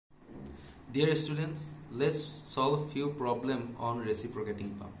Dear students, let's solve few problem on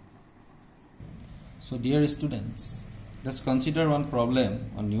reciprocating pump. So dear students, let's consider one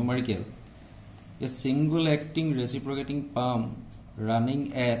problem on numerical. A single acting reciprocating pump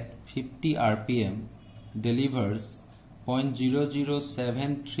running at 50 rpm delivers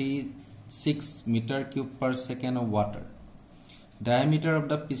 0.00736 meter cube per second of water. Diameter of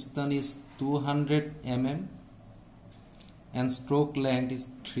the piston is 200 mm and stroke length is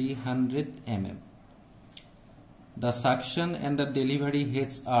 300 mm. The suction and the delivery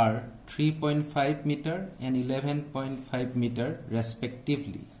heads are 3.5 meter and 11.5 meter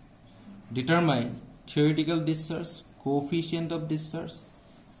respectively. Determine theoretical discharge, coefficient of discharge,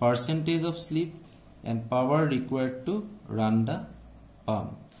 percentage of slip and power required to run the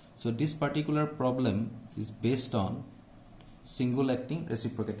pump. So this particular problem is based on single acting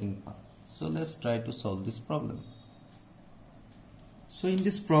reciprocating pump. So let's try to solve this problem. So in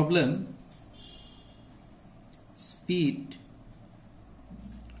this problem, speed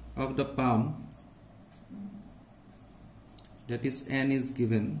of the pump, that is N, is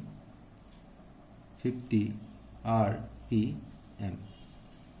given 50 rpm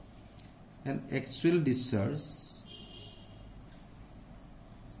and actual discharge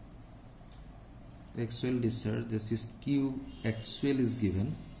this is Q actual is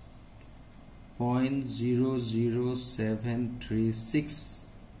given 0.00736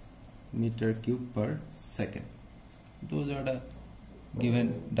 meter cube per second. Those are the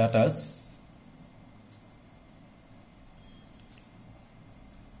given datas.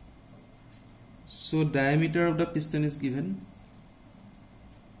 So diameter of the piston is given.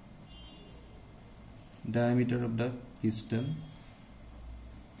 Diameter of the piston,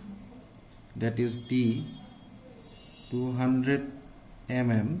 that is D, 200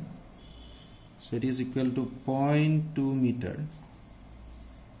 mm. So it is equal to 0.2 meter.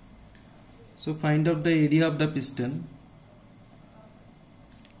 So find out the area of the piston.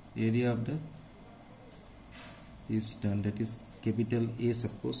 Area of the piston, that is capital A,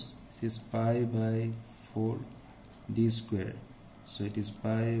 suppose this is pi by 4 d square. So it is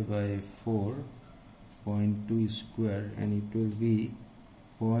pi by 4.2 square and it will be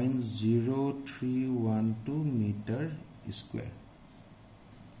 0.0312 meter square.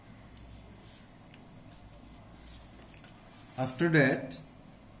 After that,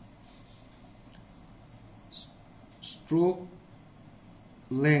 stroke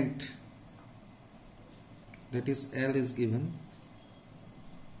length, that is L, is given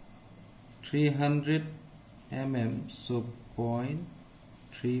 300 mm, so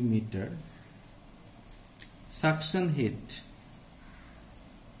 0.3 meter. Suction head,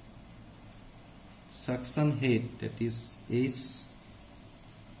 that is H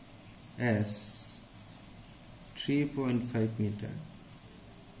S, 3.5 meter.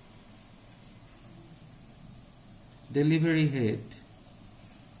 Delivery head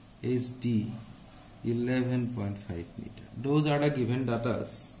is D, 11.5 meter. Those are the given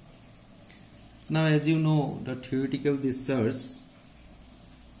datas. Now as you know, the theoretical discharge,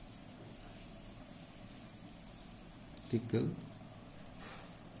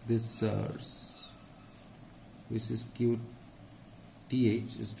 which is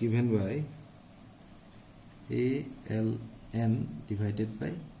QTH, is given by ALN divided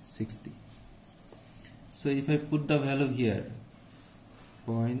by 60. So if I put the value here,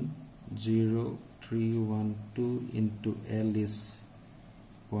 0.0312 into L is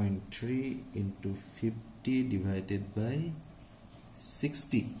 0.3 into 50 divided by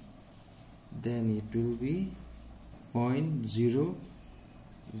 60, then it will be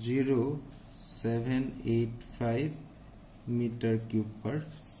 0.00785 meter cube per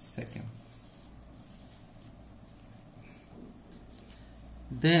second.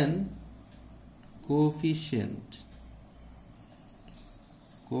 Then coefficient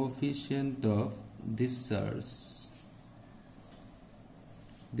of discharge,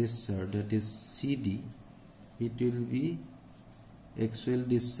 that is CD, it will be actual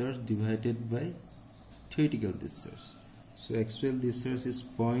discharge divided by theoretical discharge. So actual discharge is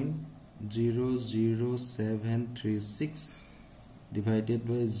 0.00736 divided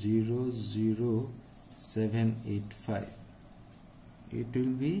by 0.0785. It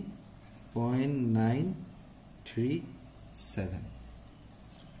will be 0.937.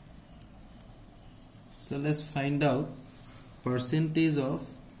 So let's find out percentage of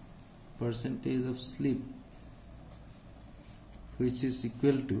slip, which is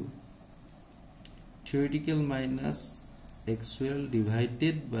equal to theoretical minus actual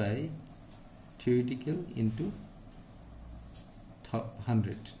divided by theoretical into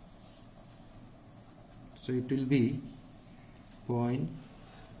 100. So it will be 0.9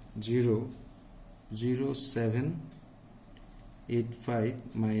 0.00785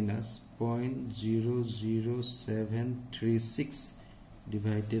 minus 0.00736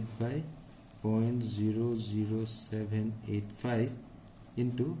 divided by 0.00785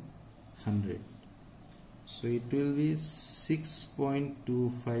 into 100. So it will be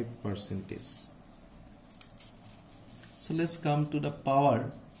 6.25%. So let's come to the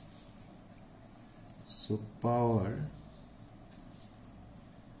power. So power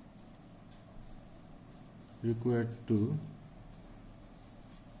required to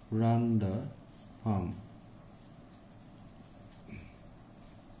run the pump.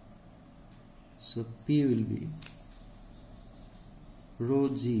 So P will be rho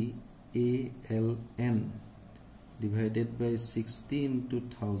G ALN divided by 60 into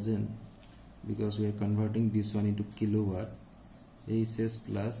 1000, because we are converting this one into kilowatt, HS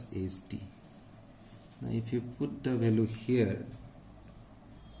plus HD. Now if you put the value here,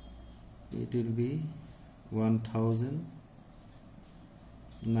 it will be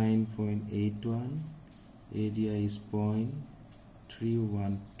 1009.81, area is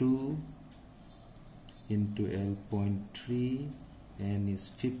 0.312 into L 0.3, N is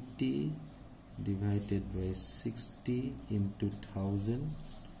 50 divided by 60 into 1000,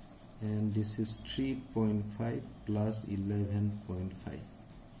 and this is 3.5 plus 11.5,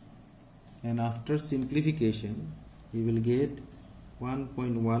 and after simplification we will get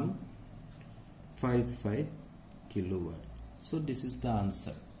 1.155 kilowatt. So this is the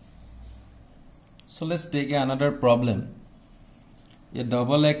answer. So let's take another problem. A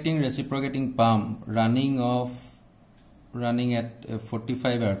double acting reciprocating pump running at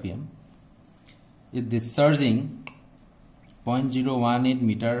 45 rpm is discharging 0.018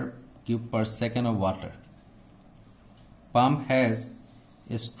 meter cube per second of water. Pump has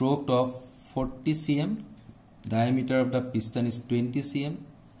a stroke of 40 cm, diameter of the piston is 20 cm,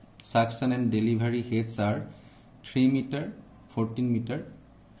 suction and delivery heads are 3 meter, 14 meter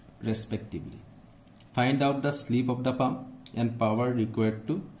respectively. Find out the slip of the pump and power required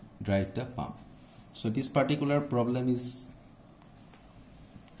to drive the pump. So this particular problem is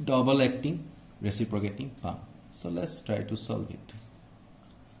double acting reciprocating pump. So let's try to solve it.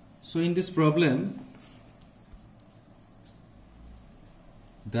 So in this problem,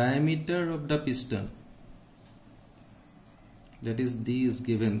 diameter of the piston, that is D, is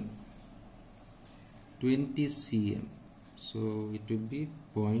given 20 cm, so it will be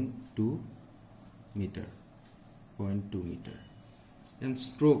 0.2 meter, and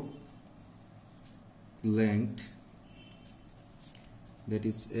stroke length, that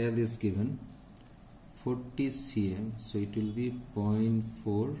is L, is given 40 cm, so it will be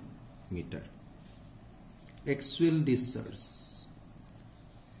 0.4 meter. Actual discharge,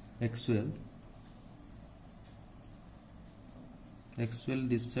 actual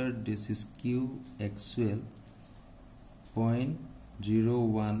discharge, this is Q actual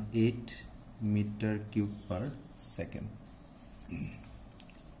 0.018 meter cube per second.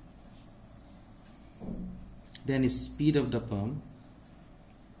 Then speed of the pump,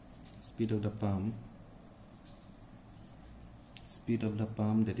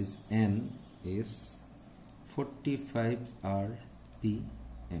 that is N, is 45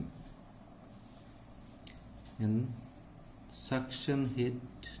 rpm, and suction head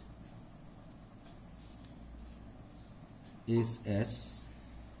is S,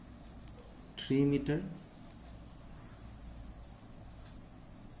 3 meter,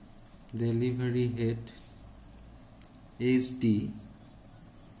 delivery head HD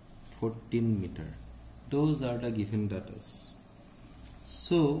 14 meter. Those are the given data.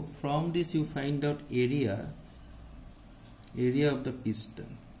 So from this you find out area of the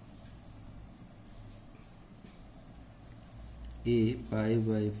piston. A, pi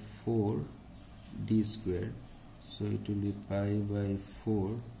by 4 d square, so it will be pi by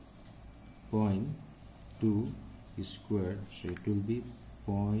 4.2 square, so it will be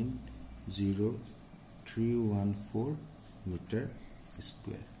 0.0314 meter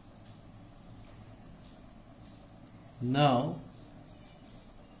square. Now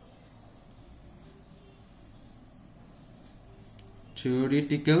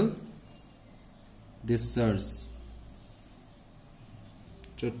theoretical discharge.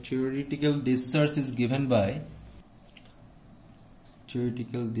 So theoretical discharge is given by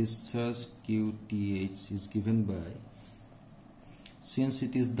theoretical discharge QTH is given by, since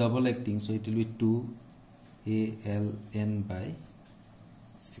it is double acting, so it will be 2 ALN by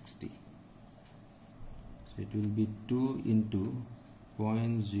 60. So it will be 2 into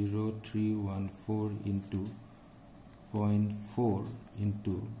 0.0314 into 0.4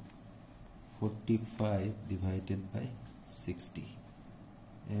 into 45 divided by 60,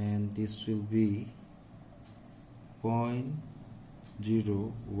 and this will be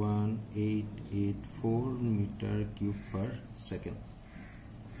 0.01884 meter cube per second.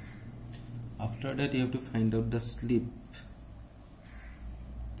 After that, you have to find out the slip.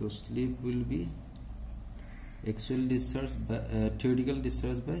 So slip will be actual discharge by theoretical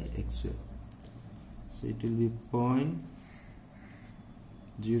discharge by actual. So it will be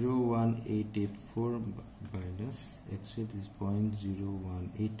 0.01884 minus actual is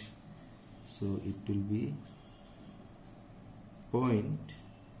 0.018. So it will be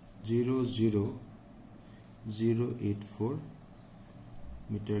 0.00084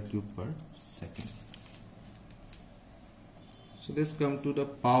 meter cube per second. So let's come to the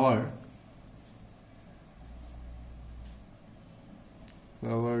power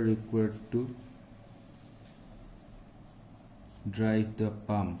required to drive the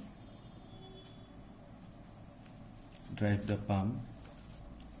pump.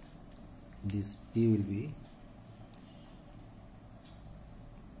 This P will be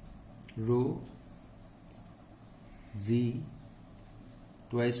rho G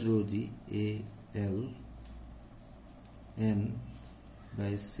twice rho G A L N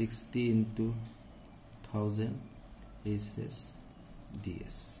by 60 into 1000 SS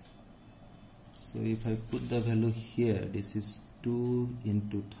DS. So if I put the value here, this is 2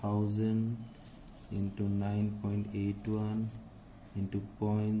 into 1000 into 9.81 into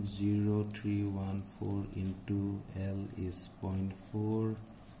 0.0314 into L is 0.4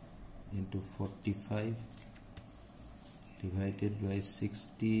 into 45 divided by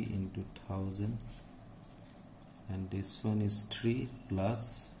 60 into 1000, and this one is 3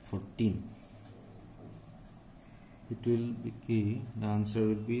 plus 14. It will be, the answer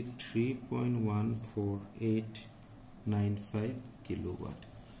will be 3.14895 kilowatt.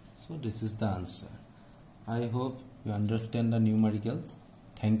 So this is the answer. I hope you understand the numerical.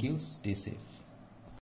 Thank you. Stay safe.